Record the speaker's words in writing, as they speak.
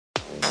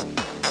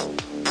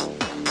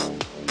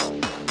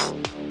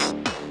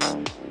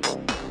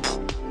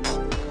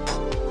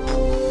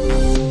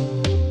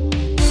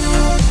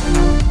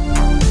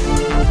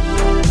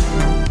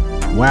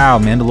Wow,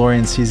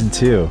 Mandalorian season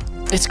 2.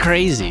 It's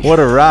crazy.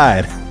 What a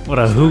ride. What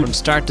a hoot. From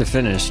start to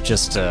finish,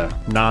 just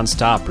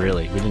non-stop,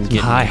 really. We didn't get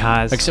high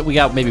highs. Except we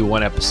got maybe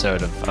one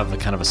episode of a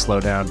kind of a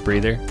slow-down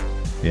breather.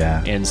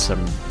 Yeah. And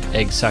some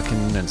egg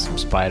sucking and some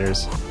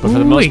spiders. But for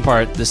the most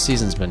part, this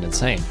season's been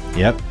insane.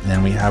 Yep.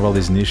 And we have all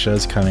these new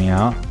shows coming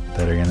out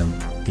that are going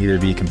to either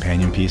be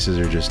companion pieces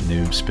or just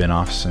new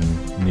spin-offs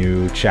and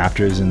new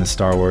chapters in the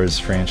Star Wars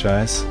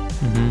franchise.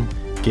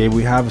 Mm-hmm. Gabe,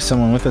 we have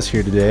someone with us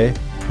here today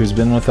who's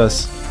been with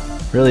us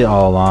really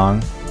all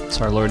along. It's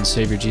our Lord and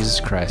Savior Jesus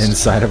Christ.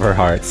 Inside of our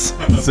hearts.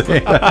 Who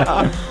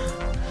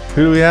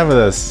do we have with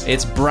us?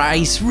 It's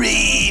Bryce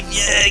Reeve.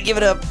 Yeah, give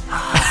it up.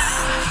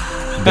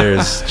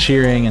 There's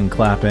cheering and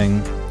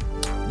clapping.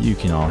 You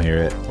can all hear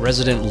it.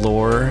 Resident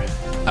lore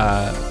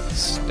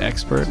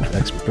expert.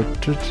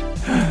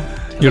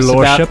 Your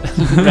lordship.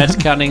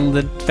 Retconning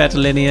the feta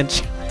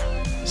lineage.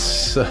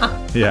 So,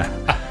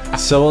 yeah.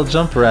 So we'll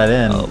jump right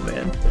in. Oh,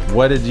 man.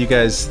 What did you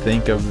guys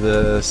think of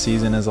the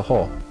season as a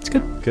whole? It's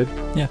good. Good?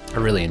 Yeah. I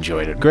really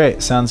enjoyed it.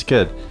 Great. Sounds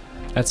good.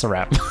 That's a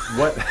wrap.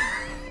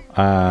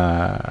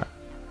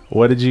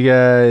 What did you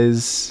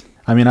guys...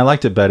 I mean, I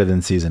liked it better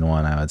than season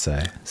 1, I would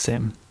say.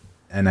 Same.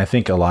 And I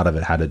think a lot of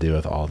it had to do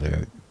with all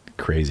the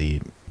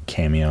crazy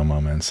cameo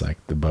moments, like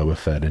the Boba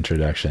Fett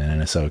introduction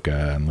and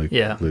Ahsoka and Luke.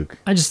 Yeah. Luke.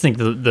 I just think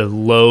the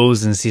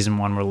lows in season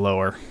 1 were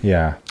lower.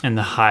 Yeah. And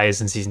the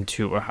highs in season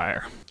 2 were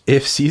higher.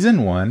 If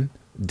season 1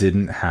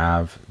 didn't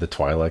have the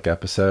Twi'lek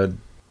episode,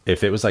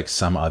 if it was like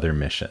some other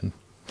mission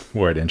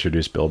where it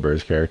introduced Bill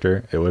Burr's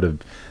character, it would have,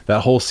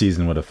 that whole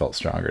season would have felt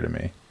stronger to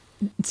me.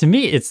 To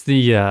me, it's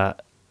the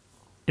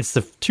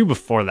two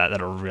before that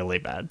are really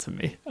bad to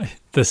me.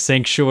 The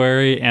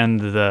Sanctuary and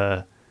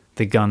the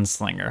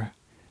Gunslinger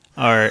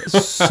are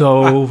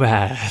so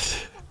bad.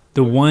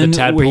 The one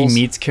where he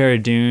meets Cara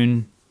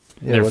Dune.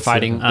 Yeah, they're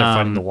fighting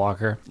the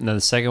Walker. And then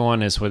the second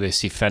one is where they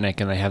see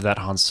Fennec and they have that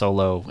Han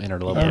Solo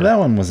interloper. Oh, that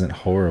one wasn't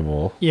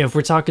horrible. Yeah, if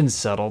we're talking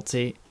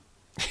subtlety.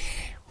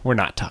 We're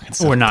not talking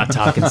subtlety. We're not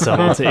talking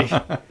subtlety.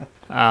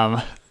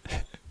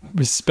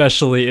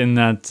 Especially in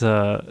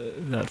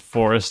that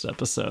forest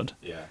episode.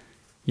 Yeah.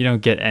 You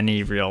don't get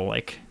any real,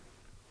 like,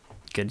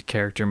 good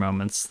character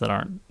moments that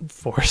aren't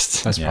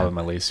forced. That's probably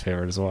my least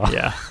favorite as well.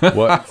 Yeah.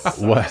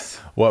 What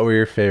were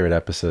your favorite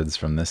episodes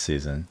from this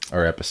season?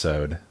 Or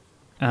episode?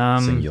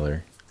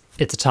 Singular.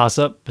 It's a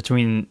toss-up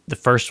between the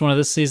first one of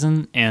this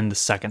season and the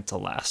second to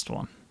last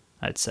one,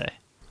 I'd say.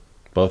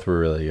 Both were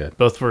really good.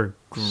 Both were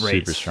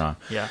great. Super strong.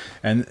 Yeah.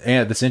 And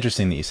that's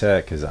interesting that you said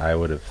it, because I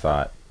would have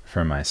thought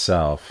for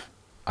myself,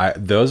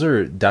 those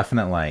are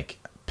definite like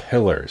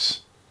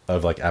pillars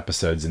of like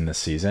episodes in this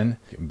season.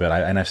 But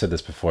I've said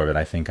this before, but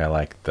I think I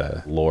like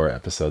the lore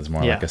episodes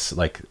more. Yeah.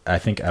 I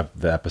think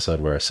the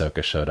episode where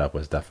Ahsoka showed up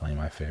was definitely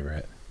my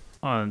favorite.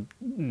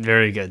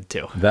 Very good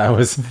too. That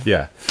was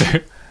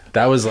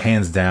that was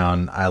hands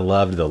down. I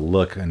loved the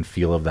look and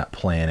feel of that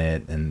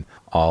planet and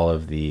all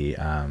of the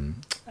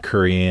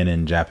Korean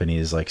and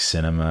Japanese like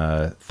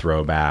cinema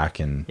throwback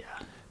and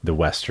the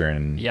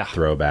Western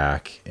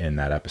throwback in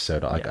that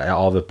episode. Like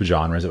all the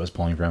genres it was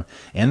pulling from,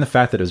 and the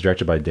fact that it was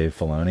directed by Dave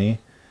Filoni.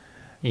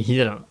 He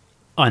did an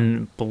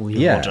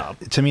unbelievable job.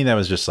 To me, that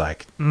was just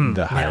like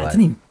the highlight.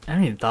 I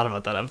haven't even thought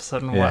about that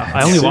episode in a while. Yeah,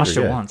 I only super watched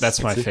good. it once.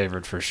 That's my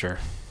favorite for sure.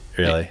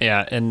 Really?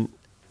 Yeah, and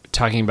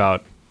talking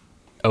about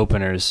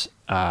openers,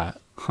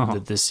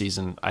 this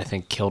season I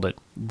think killed it.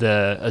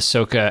 The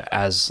Ahsoka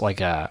as like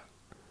a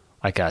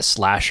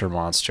slasher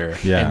monster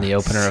in the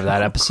opener of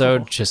that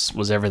episode just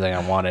was everything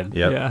I wanted.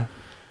 Yep. Yeah.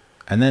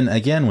 And then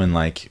again, when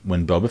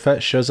Boba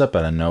Fett shows up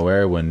out of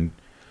nowhere, when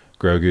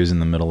Grogu's in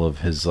the middle of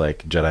his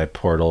like Jedi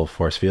portal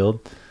force field,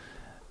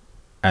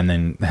 and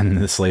then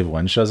the Slave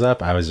One shows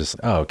up, I was just,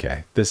 oh,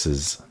 okay, this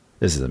is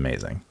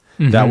amazing.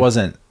 Mm-hmm. That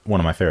wasn't one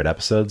of my favorite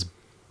episodes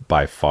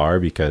by far,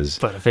 but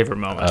a favorite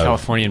moment.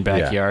 Californian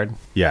backyard.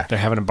 Yeah. They're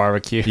having a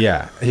barbecue.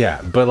 Yeah.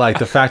 But like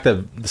the fact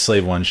that the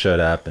Slave One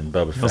showed up and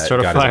Boba Fett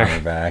got his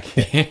armor back.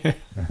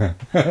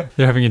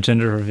 They're having a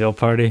gender reveal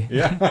party.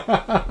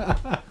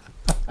 Yeah.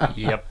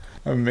 Yep.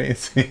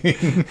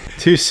 Amazing.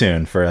 Too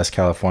soon for us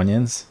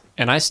Californians.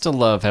 And I still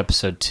love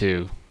episode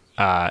 2,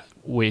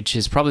 which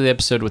is probably the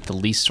episode with the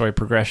least story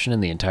progression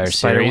in the entire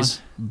series.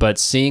 But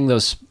seeing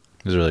those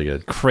it was really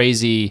good.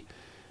 Crazy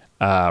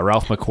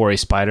Ralph McQuarrie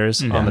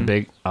spiders on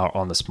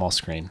the small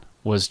screen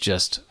was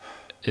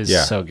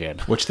so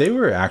good. Which they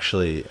were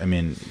actually, I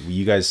mean,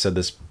 you guys said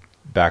this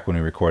back when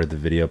we recorded the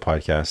video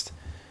podcast.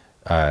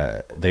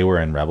 They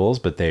were in Rebels,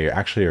 but they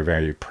actually are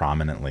very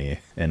prominently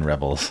in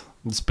Rebels.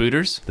 The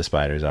spooters? The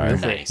spiders are.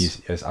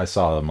 Nice. I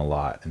saw them a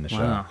lot in the show.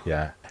 Wow.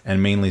 Yeah.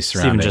 And mainly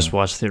surrounding. Steven just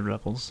watched the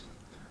Rebels.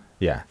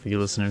 Yeah. For you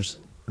listeners.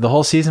 The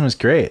whole season was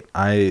great.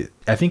 I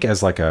think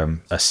as like a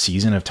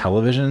season of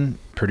television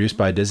produced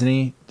by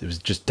Disney, it was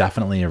just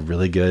definitely a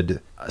really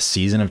good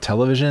season of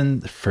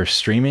television for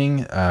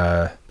streaming.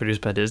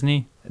 Produced by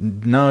Disney?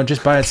 No,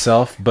 just by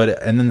itself.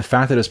 And then the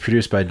fact that it was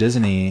produced by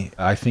Disney,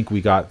 I think we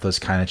got those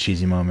kind of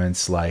cheesy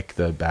moments like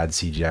the bad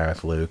CGI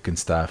with Luke and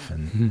stuff.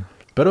 And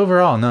But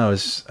overall, no,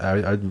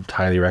 I'd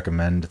highly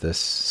recommend this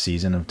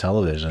season of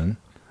television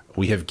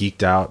We have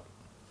geeked out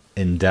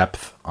in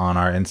depth on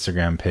our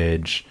Instagram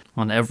page.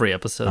 On every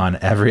episode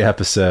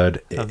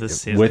of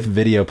this season. With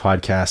video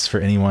podcasts for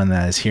anyone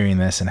that is hearing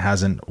this and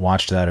hasn't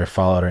watched that or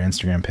followed our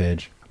Instagram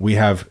page. We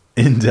have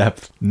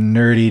in-depth,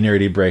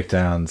 nerdy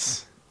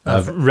breakdowns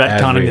of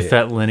retconning the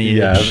Fett lineage.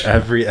 Yeah, of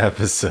every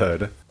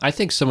episode. I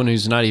think someone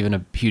who's not even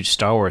a huge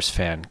Star Wars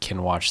fan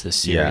can watch this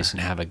series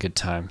and have a good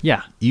time.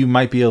 Yeah. You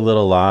might be a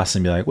little lost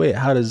and be like, wait,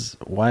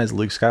 why is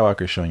Luke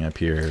Skywalker showing up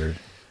here?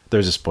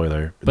 There's a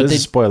spoiler. But this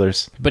is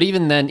spoilers. But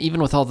even then, even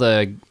with all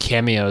the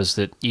cameos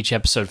that each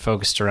episode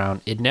focused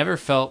around, it never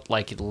felt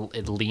like it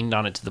leaned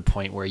on it to the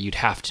point where you'd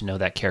have to know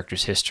that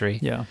character's history.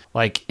 Yeah.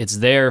 Like, it's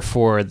there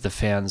for the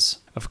fans,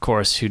 of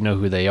course, who know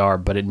who they are,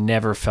 but it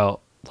never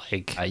felt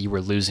like you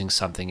were losing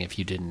something if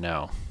you didn't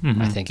know.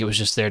 I think it was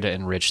just there to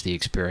enrich the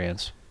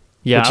experience.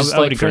 Yeah, which is I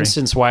would like, agree. for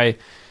instance, why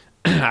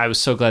I was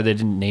so glad they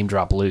didn't name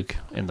drop Luke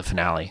in the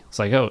finale. It's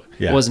like,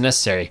 it wasn't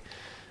necessary.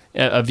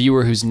 A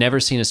viewer who's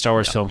never seen a Star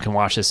Wars film can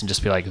watch this and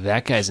just be like,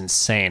 that guy's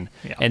insane.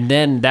 Yeah. And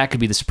then that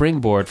could be the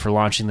springboard for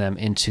launching them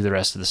into the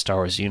rest of the Star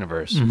Wars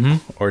universe.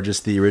 Or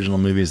just the original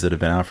movies that have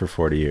been out for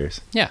 40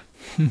 years. Yeah.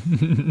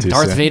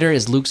 Darth Vader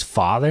is Luke's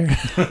father.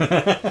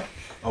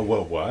 Oh,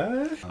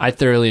 what? I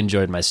thoroughly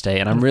enjoyed my stay,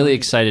 and I'm really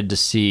excited to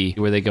see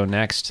where they go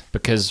next,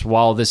 because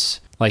while this,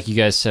 like you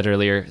guys said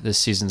earlier, this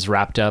season's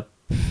wrapped up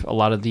a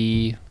lot of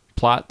the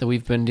plot that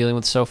we've been dealing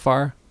with so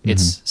far,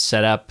 it's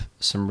set up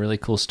some really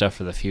cool stuff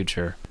for the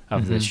future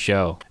of this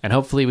show. And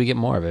hopefully we get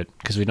more of it,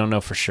 because we don't know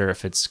for sure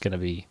if it's going to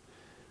be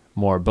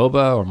more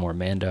Boba or more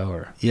Mando.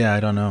 Or yeah, I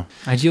don't know.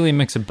 Ideally a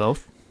mix of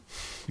both.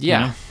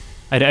 Yeah. You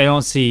know? I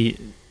don't see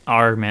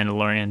our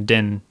Mandalorian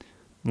Din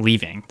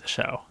leaving the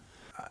show.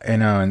 I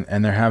know,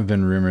 and there have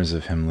been rumors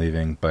of him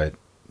leaving,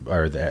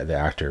 or the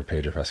actor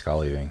Pedro Pascal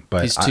leaving.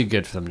 But he's too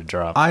good for them to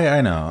drop.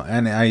 I know,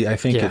 and I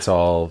think it's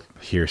all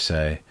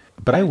hearsay.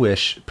 But I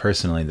wish,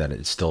 personally, that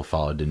it still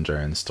followed Din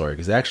Djarin's story,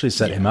 because they actually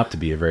set him up to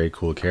be a very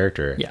cool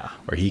character. Yeah.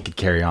 Where he could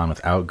carry on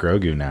without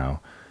Grogu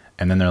now.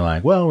 And then they're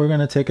like, well, we're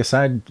going to take a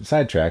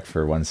sidetrack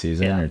for one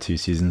season or 2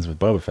 seasons with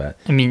Boba Fett.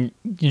 I mean,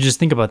 you just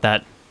think about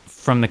that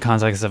from the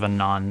context of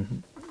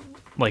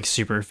a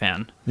super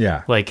fan.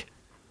 Yeah. Like,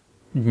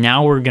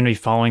 now we're going to be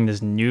following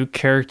this new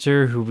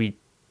character who we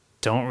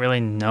don't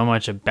really know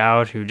much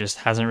about, who just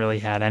hasn't really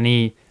had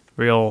any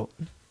real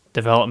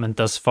development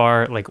thus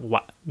far. Like,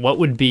 what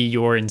would be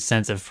your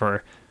incentive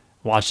for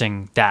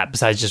watching that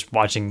besides just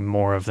watching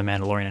more of The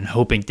Mandalorian and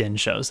hoping Din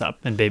shows up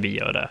and Baby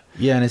Yoda?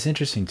 Yeah, and it's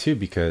interesting too,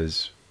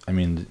 because I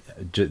mean,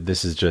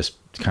 this is just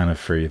kind of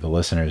for the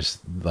listeners.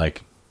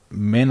 Like,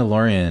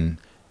 Mandalorian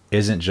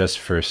isn't just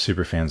for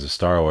super fans of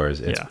Star Wars.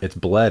 It's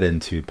bled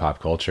into pop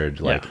culture.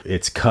 Like,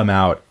 it's come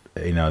out.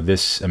 You know,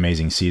 this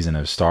amazing season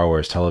of Star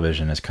Wars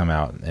television has come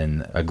out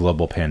in a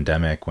global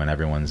pandemic when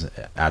everyone's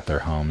at their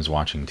homes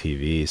watching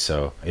TV.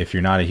 So if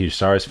you're not a huge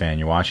Star Wars fan,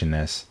 you're watching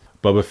this.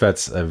 Boba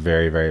Fett's a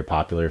very, very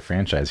popular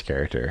franchise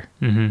character.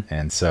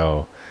 And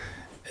so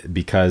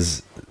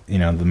because, The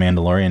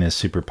Mandalorian is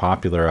super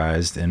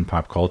popularized in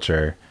pop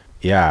culture,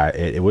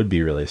 it would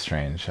be really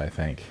strange, I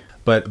think.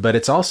 But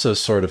it's also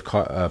sort of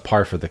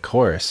par for the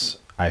course,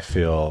 I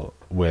feel,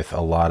 with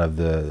a lot of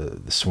the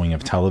swing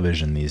of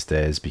television these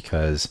days,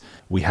 because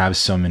we have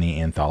so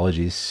many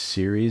anthology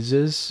series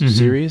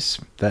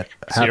that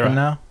happen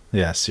now.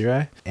 Yeah,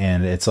 series.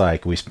 And it's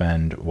like we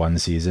spend one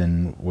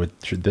season with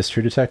this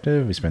True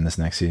Detective, we spend this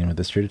next season with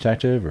this True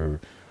Detective, or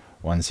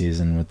one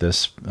season with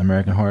this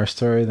American Horror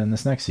Story, then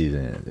this next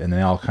season. And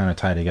they all kind of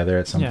tie together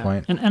at some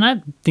point. And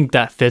I think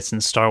that fits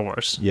in Star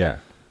Wars. Yeah.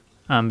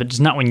 But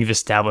just not when you've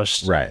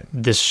established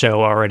this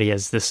show already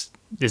as this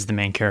is the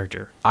main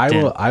character.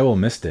 I will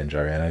miss Din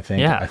Djarin, and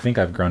I think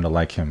I've grown to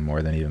like him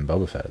more than even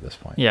Boba Fett at this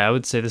point. Yeah, I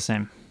would say the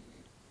same.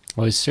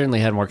 Well, he's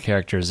certainly had more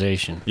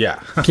characterization.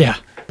 Yeah. Yeah.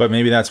 But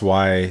maybe that's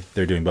why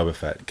they're doing Boba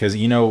Fett, because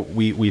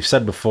we've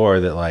said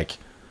before that, like,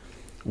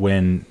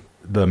 when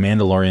The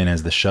Mandalorian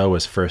as the show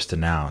was first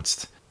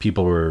announced,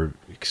 people were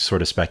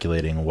sort of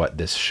speculating what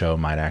this show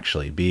might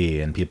actually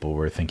be, and people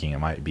were thinking it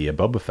might be a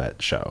Boba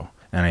Fett show.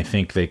 And I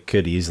think they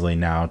could easily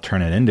now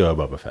turn it into a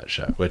Boba Fett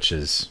show, which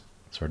is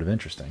sort of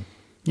interesting.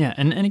 Yeah,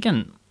 and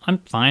again, I'm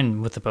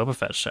fine with the Boba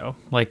Fett show.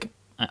 Like,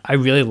 I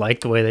really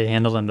like the way they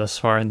handled him thus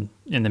far in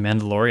The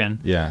Mandalorian.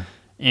 Yeah.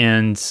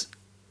 And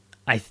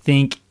I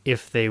think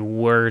if they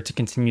were to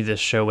continue this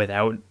show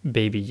without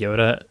Baby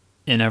Yoda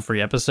in every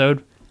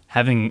episode,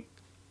 having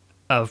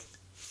a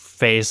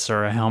face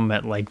or a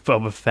helmet like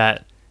Boba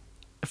Fett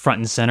front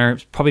and center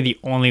is probably the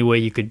only way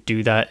you could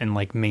do that and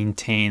like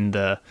maintain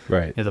the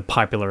the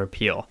popular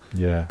appeal.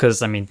 Yeah.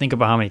 Because I mean, think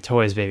about how many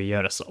toys Baby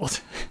Yoda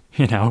sold.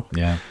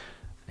 Yeah.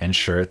 And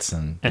shirts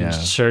and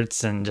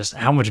shirts and just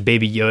how much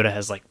Baby Yoda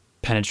has like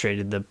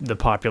penetrated the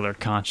popular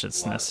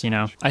consciousness.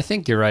 I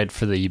think you're right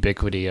for the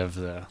ubiquity of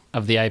the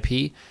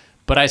IP,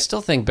 but I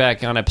still think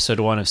back on episode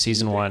 1 of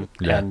season 1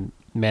 and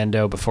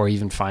Mando before he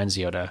even finds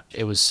Yoda.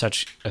 It was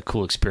such a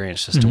cool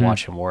experience just to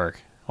watch him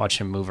work, watch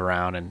him move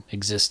around and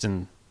exist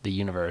in the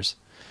universe.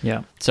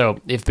 Yeah. So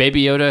if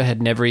Baby Yoda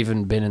had never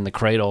even been in the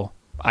cradle,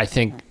 I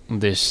think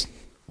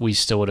we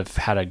still would have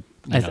had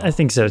I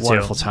think so too.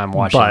 Wonderful time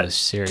watching but this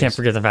series. Can't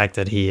forget the fact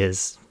that he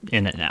is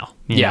in it now.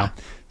 you Yeah. know?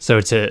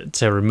 So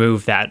to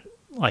remove that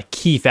like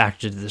key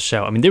factor to the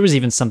show. I mean, there was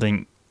even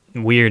something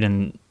weird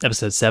in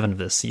episode 7 of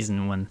this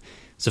season when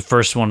it's the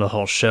first one of the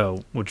whole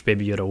show, which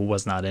Baby Yoda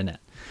was not in it.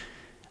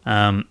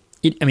 I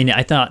mean,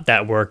 I thought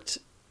that worked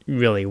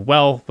really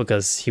well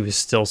because he was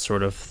still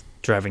sort of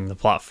driving the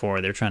plot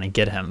forward. They're trying to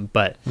get him,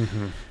 but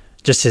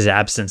just his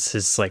absence,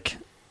 his like,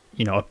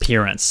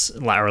 appearance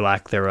or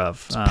lack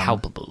thereof,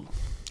 Palpable.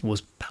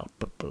 Was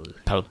palpable.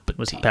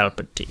 Was Palpatine.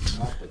 palpitate.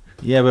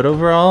 Yeah, but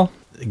overall,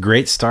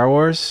 great Star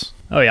Wars,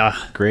 Oh yeah,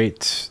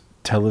 great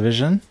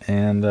television,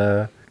 and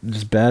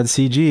just bad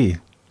CG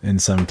in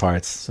some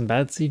parts. some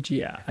bad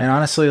CGI. And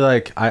honestly,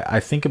 like I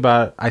think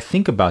about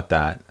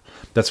that.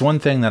 That's one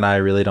thing that I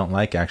really don't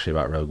like actually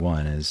about Rogue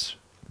One is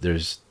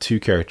there's two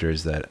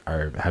characters that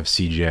have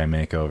CGI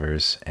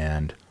makeovers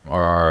and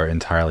are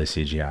entirely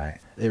CGI.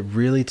 It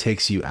really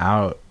takes you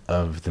out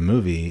of the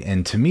movie,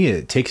 and to me,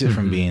 it takes it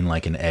from being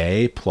like an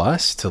A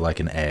plus to like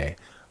an A,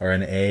 or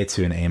an A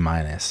to an A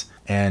minus.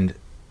 And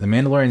The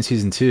Mandalorian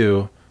season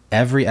 2,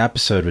 every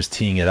episode was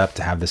teeing it up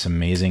to have this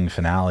amazing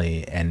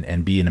finale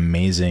and be an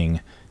amazing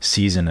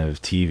season of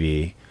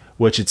TV,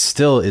 which it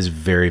still is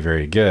very,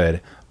 very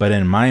good. But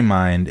in my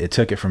mind, it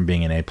took it from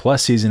being an A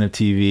plus season of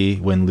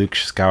TV when Luke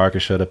Skywalker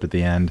showed up at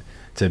the end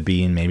to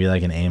being maybe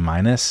like an A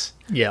minus.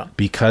 Yeah.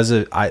 Because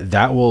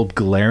that will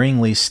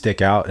glaringly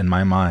stick out in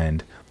my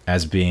mind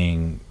as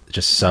being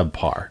just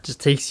subpar. Just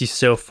takes you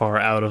so far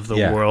out of the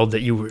Yeah. world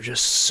that you were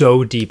just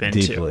so deep into.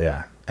 Deeply,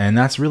 yeah. And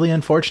that's really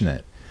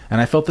unfortunate. And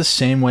I felt the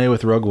same way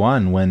with Rogue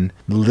One when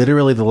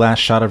literally the last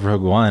shot of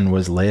Rogue One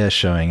was Leia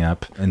showing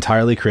up,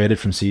 entirely created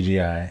from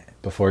CGI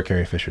before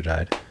Carrie Fisher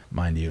died,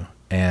 mind you.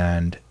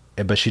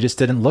 But she just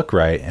didn't look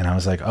right. And I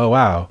was like, oh,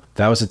 wow,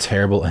 that was a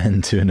terrible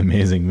end to an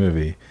amazing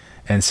movie.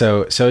 And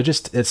so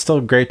it's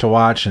still great to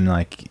watch and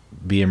like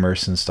be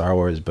immersed in Star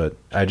Wars, but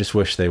I just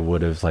wish they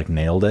would have like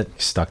nailed it,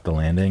 stuck the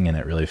landing, and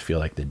it really feel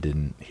like they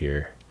didn't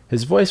here.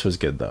 His voice was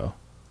good though.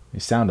 He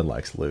sounded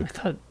like Luke. I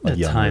thought Like at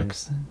young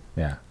times.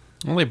 Yeah.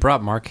 Well, they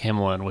brought Mark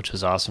Hamill in, which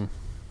was awesome.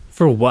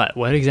 For what?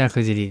 What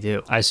exactly did he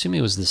do? I assume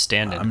he was the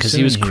stand-in I'm because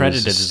he was assuming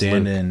credited a as Luke.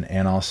 stand-in,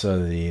 and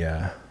also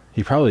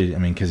he probably, I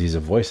mean, because he's a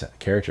voice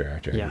character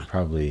actor, Yeah. he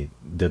probably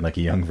did like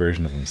a young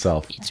version of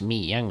himself. It's me,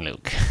 young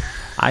Luke.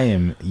 I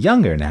am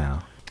younger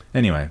now.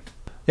 Anyway,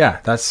 yeah,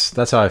 that's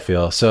how I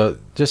feel. So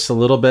just a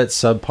little bit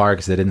subpar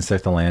because they didn't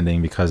stick the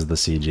landing because of the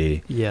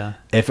CG. Yeah.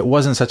 If it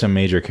wasn't such a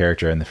major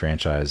character in the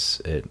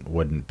franchise, it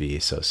wouldn't be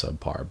so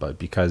subpar. But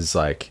because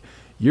like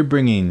you're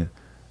bringing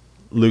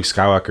Luke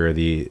Skywalker,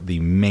 the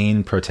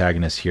main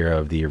protagonist hero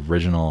of the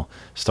original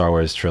Star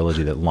Wars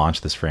trilogy that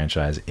launched this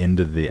franchise,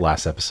 into the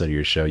last episode of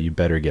your show, you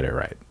better get it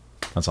right.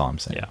 That's all I'm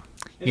saying. Yeah.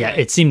 Yeah,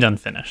 it seemed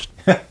unfinished.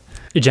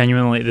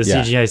 Genuinely, the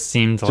Yeah. CGI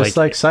seemed Just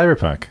like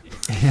Cyberpunk.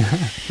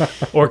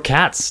 or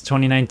Cats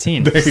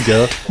 2019. There you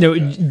go. No,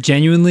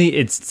 genuinely,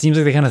 it seems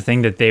like the kind of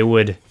thing that they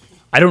would.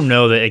 I don't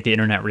know the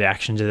internet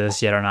reaction to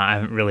this yet or not. I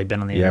haven't really been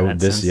on the internet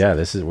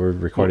since We're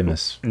recording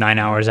this 9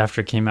 hours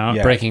after it came out.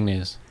 Yeah. Breaking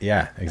news.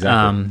 Yeah,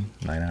 exactly.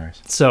 9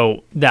 hours.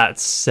 So that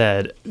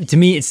said, to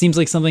me, it seems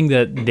like something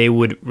that they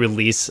would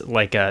release,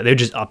 like they would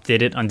just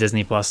update it on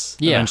Disney Plus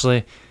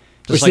eventually,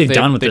 which like they've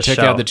done with they this took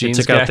show. out the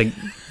jeans guy.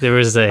 There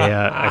was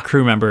a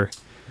crew member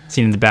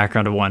seen in the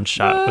background of one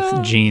shot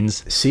with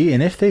jeans. See,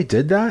 and if they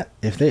did that,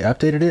 if they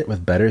updated it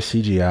with better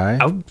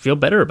CGI, I would feel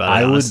better about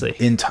it, honestly.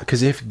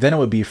 because then it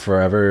would be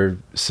forever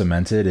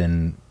cemented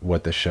in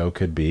what the show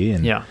could be,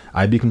 and Yeah.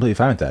 I'd be completely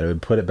fine with that. It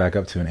would put it back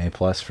up to an A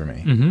plus for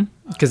me.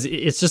 Because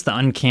it's just the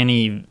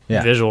uncanny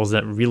visuals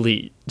that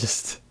really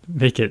just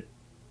make it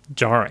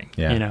jarring.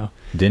 Yeah, You know,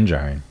 din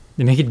jarring.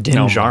 they make it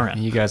jarring.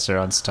 You guys are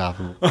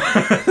unstoppable.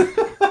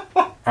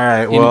 All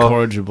right, well,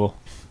 Incorrigible.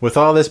 with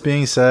all this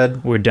being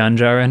said, We're done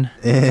jarring.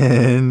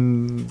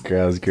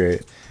 that was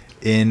great.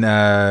 In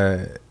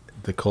the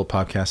Cult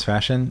Podcast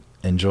fashion,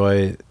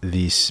 enjoy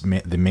the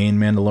main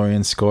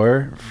Mandalorian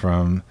score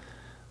from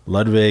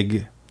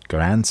Ludwig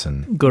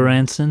Göransson.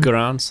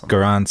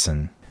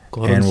 Granson.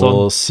 And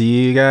we'll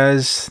see you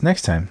guys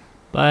next time.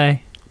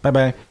 Bye. Bye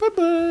bye.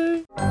 Bye-bye.